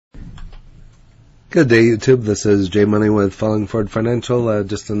Good day, YouTube. This is Jay Money with Falling Forward Financial.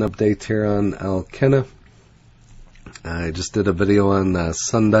 Just an update here on Alcanna. I just did a video on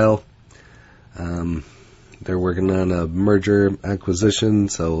Sundial. They're working on a merger acquisition,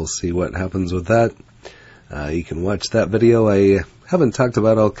 so we'll see what happens with that. You can watch that video. I haven't talked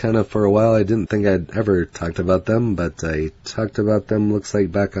about Alcanna for a while. I didn't think I'd ever talked about them, but I talked about them, looks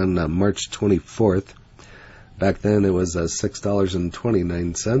like back on March 24th. Back then it was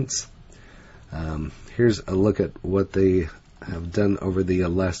 $6.29. Here's a look at what they have done over the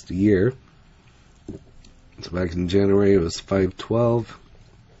last year. So back in January it was $5.12.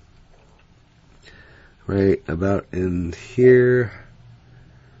 Right about in here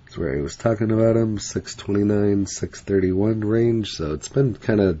is where I was talking about them, $6.29, $6.31 range. So it's been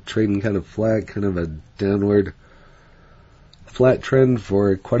kind of trading kind of flat, kind of a downward flat trend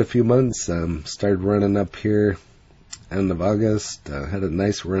for quite a few months. Started running up here end of August. Had a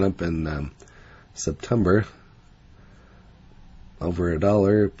nice run up in September, over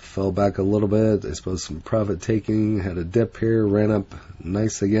 $1, fell back a little bit. I suppose some profit taking, had a dip here, ran up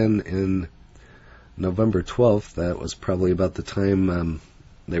nice again in November 12th. That was probably about the time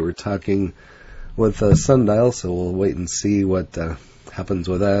they were talking with Sundial, so we'll wait and see what happens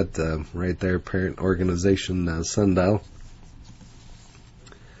with that. Right there, parent organization Sundial.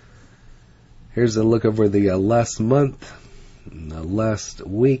 Here's a look over the last month, the last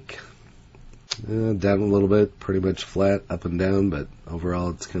week. Down a little bit, pretty much flat, up and down, but overall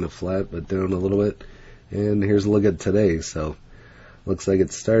it's kind of flat, but down a little bit. And here's a look at today. So looks like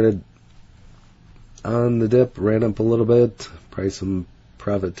it started on the dip, ran up a little bit, probably some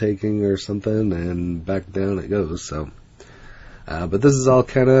profit taking or something, and back down it goes. So, but this is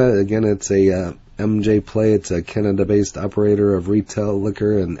Alcanna. Again, it's a MJ play. It's a Canada-based operator of retail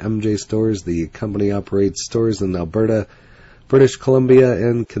liquor and MJ stores. The company operates stores in Alberta, British Columbia,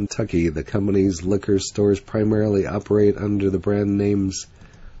 and Kentucky. The company's liquor stores primarily operate under the brand names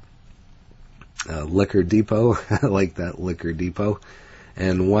Liquor Depot, I like that, Liquor Depot,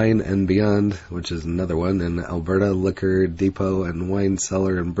 and Wine and Beyond, which is another one in Alberta, Liquor Depot and Wine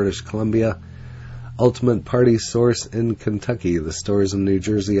Cellar in British Columbia, Ultimate Party Source in Kentucky. The stores in New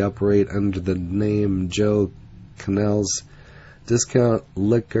Jersey operate under the name Joe Cannell's Discount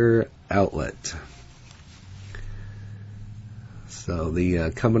Liquor Outlet. So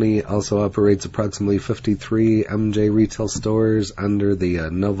the company also operates approximately 53 MJ retail stores under the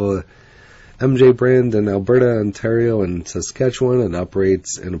Nova MJ brand in Alberta, Ontario, and Saskatchewan. It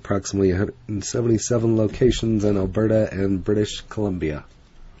operates in approximately 177 locations in Alberta and British Columbia.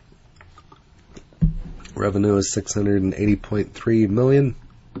 Revenue is $680.3 million.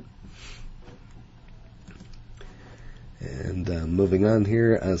 And moving on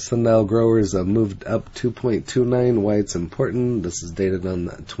here, Sundial Growers moved up 2.29. Why it's important. This is dated on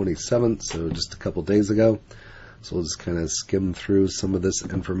the 27th, so just a couple days ago. So we'll just kind of skim through some of this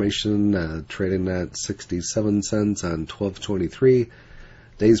information. Trading at 67 cents on 12/23.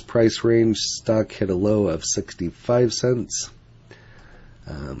 Day's price range, stock hit a low of 65 cents.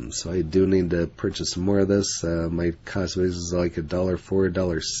 So I do need to purchase some more of this. My cost base is like $1.04,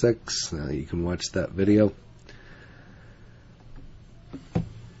 $1.06. You can watch that video.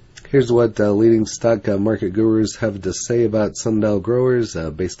 Here's what leading stock market gurus have to say about Sundial Growers.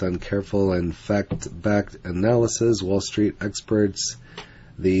 Based on careful and fact-backed analysis, Wall Street experts,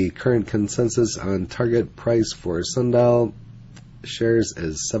 the current consensus on target price for Sundial shares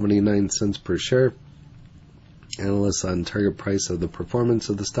is 79 cents per share. Analysts on target price of the performance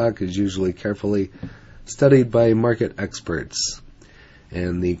of the stock is usually carefully studied by market experts.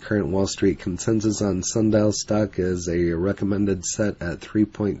 And the current Wall Street consensus on Sundial stock is a recommended set at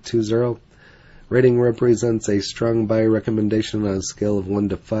 3.20. Rating represents a strong buy recommendation on a scale of 1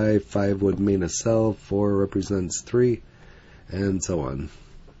 to 5. 5 would mean a sell, 4 represents 3, and so on.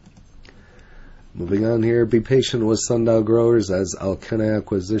 Moving on here, be patient with Sundial Growers as Alcanna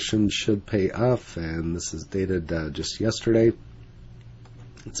acquisition should pay off, and this is dated just yesterday.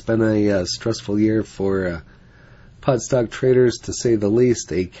 It's been a stressful year for pot stock traders, to say the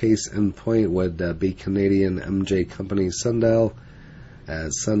least. A case in point would be Canadian MJ company Sundial,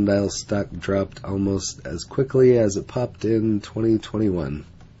 as Sundial stock dropped almost as quickly as it popped in 2021.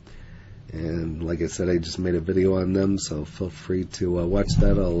 And like I said, I just made a video on them, so feel free to watch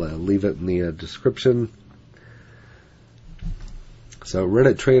that. I'll leave it in the description. So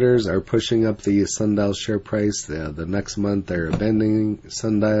Reddit traders are pushing up the Sundial share price. The next month they're abandoning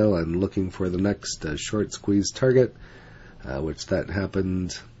Sundial and looking for the next short squeeze target, which that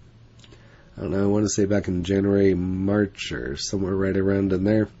happened, I don't know, I want to say back in January, March, or somewhere right around in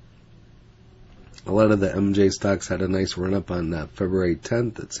there. A lot of the MJ stocks had a nice run up on February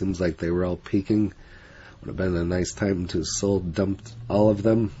 10th. It seems like they were all peaking. Would have been a nice time to sold, dumped all of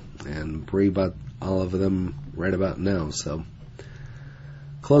them, and rebought all of them right about now. So,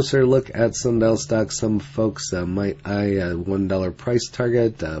 closer look at Sundial stock. Some folks might eye a $1 price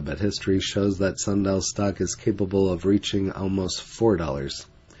target, but history shows that Sundial stock is capable of reaching almost $4.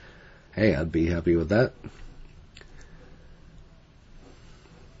 Hey, I'd be happy with that.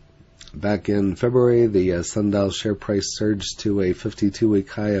 Back in February, the Sundial share price surged to a 52-week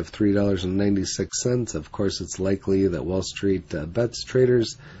high of $3.96. Of course, it's likely that Wall Street bets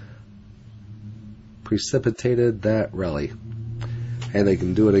traders precipitated that rally. And they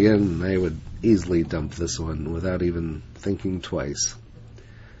can do it again, and I would easily dump this one without even thinking twice.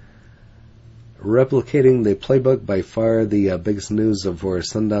 Replicating the playbook, by far the biggest news for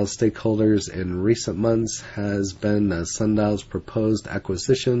Sundial stakeholders in recent months has been Sundial's proposed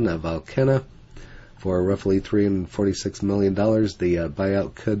acquisition of Alcanna for roughly $346 million. The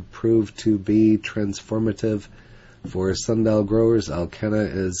buyout could prove to be transformative for Sundial Growers.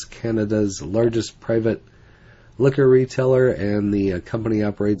 Alcanna is Canada's largest private liquor retailer, and the company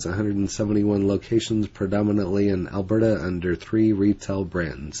operates 171 locations, predominantly in Alberta, under 3 retail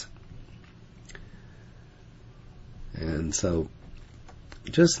brands. And so,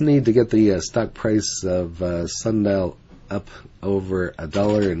 just need to get the stock price of Sundial up over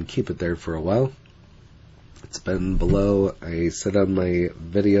 $1 and keep it there for a while. It's been below. I said on my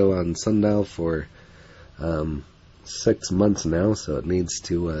video on Sundial for 6 months now, so it needs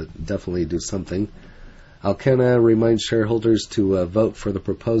to definitely do something. Alcanna reminds shareholders to vote for the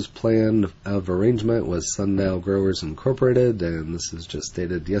proposed plan of arrangement with Sundial Growers Incorporated, and this is just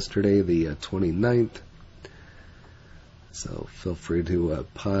dated yesterday, the 29th. So feel free to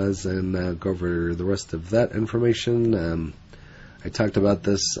pause and go over the rest of that information. I talked about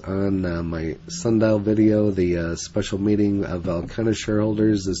this on my Sundial video. The special meeting of Alcanna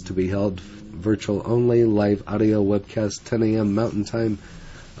shareholders is to be held virtual only, live audio webcast 10 a.m. Mountain Time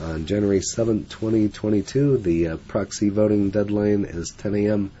on January 7th, 2022. The proxy voting deadline is 10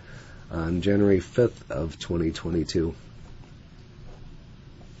 a.m. on January 5th of 2022.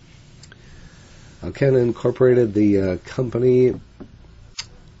 Alcanna Incorporated, the company,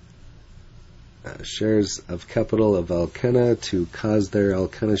 shares of capital of Alcanna to cause their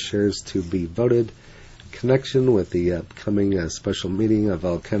Alcanna shares to be voted in connection with the upcoming special meeting of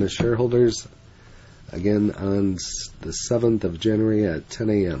Alcanna shareholders, again on the 7th of January at 10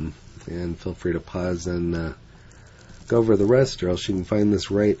 a.m. And feel free to pause and go over the rest, or else you can find this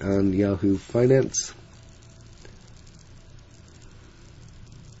right on Yahoo Finance.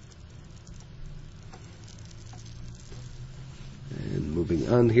 Moving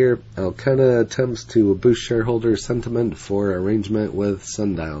on here, Alcanna attempts to boost shareholder sentiment for arrangement with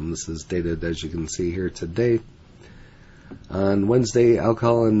Sundial. This is dated, as you can see here, today. On Wednesday,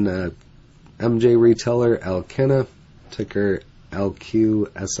 alcohol and MJ retailer Alcanna, ticker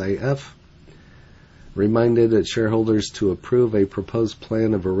LQSIF, reminded its shareholders to approve a proposed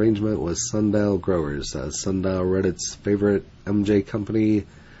plan of arrangement with Sundial Growers. Sundial, Reddit's favorite MJ company,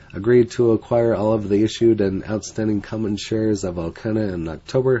 agreed to acquire all of the issued and outstanding common shares of Alcanna in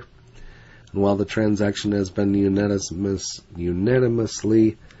October. And while the transaction has been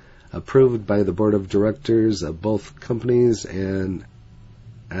unanimously approved by the board of directors of both companies, and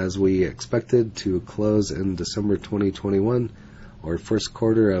as we expected to close in December 2021 or first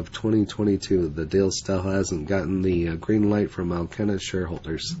quarter of 2022, the deal still hasn't gotten the green light from Alcanna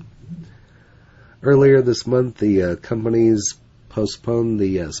shareholders. Earlier this month, the companies postponed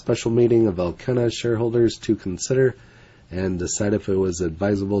the special meeting of Alcanna shareholders to consider and decide if it was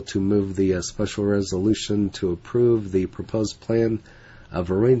advisable to move the special resolution to approve the proposed plan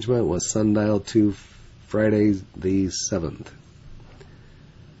of arrangement with Sundial to Friday the 7th.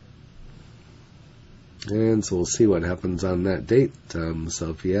 And so we'll see what happens on that date. So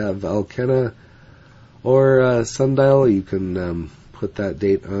if you have Alcanna or Sundial, you can put that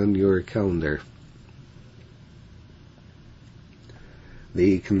date on your calendar.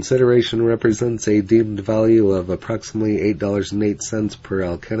 The consideration represents a deemed value of approximately $8.08 per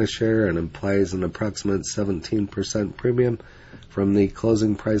Alcanna share and implies an approximate 17% premium from the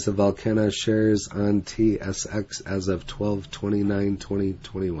closing price of Alcanna shares on TSX as of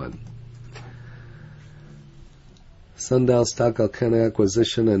 12/29/2021. Sundial stock Alcanna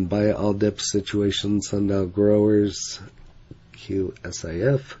acquisition and buy all dip situation. Sundial Growers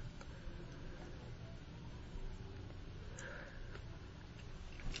QSIF.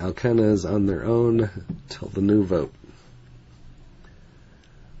 Alcanna is on their own till the new vote.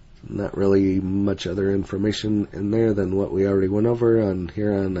 Not really much other information in there than what we already went over on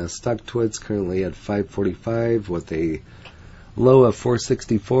here on StockTwits. Currently at $5.45 with a low of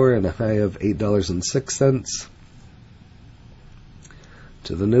 $4.64 and a high of $8.06.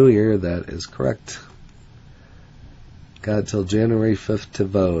 To the new year, that is correct. Got till January 5th to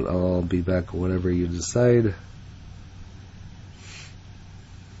vote. I'll be back whenever you decide.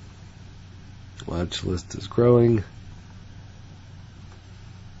 Watch list is growing.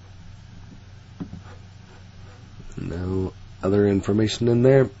 No other information in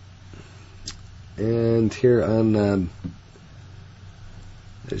there. And here on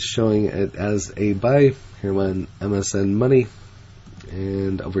it's showing it as a buy. Here on MSN Money.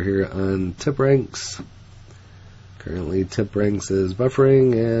 And over here on Tip Ranks. Currently Tip Ranks is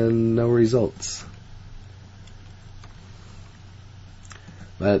buffering and no results.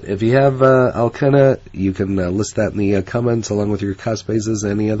 But if you have Alcanna, you can list that in the comments along with your cost basis,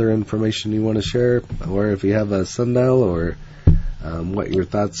 any other information you want to share, or if you have a Sundial, or what your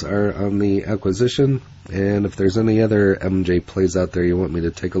thoughts are on the acquisition. And if there's any other MJ plays out there you want me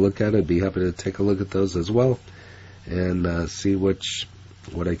to take a look at, I'd be happy to take a look at those as well, and see what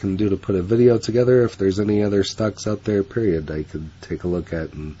I can do to put a video together. If there's any other stocks out there, period, I could take a look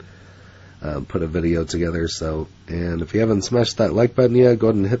at and put a video together. So, and if you haven't smashed that like button yet, go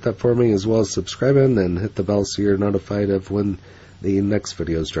ahead and hit that for me, as well as subscribing and hit the bell so you're notified of when the next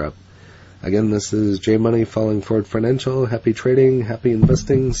videos drop. Again, this is J Money Falling Forward Financial. Happy trading, happy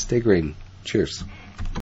investing, stay green. Cheers.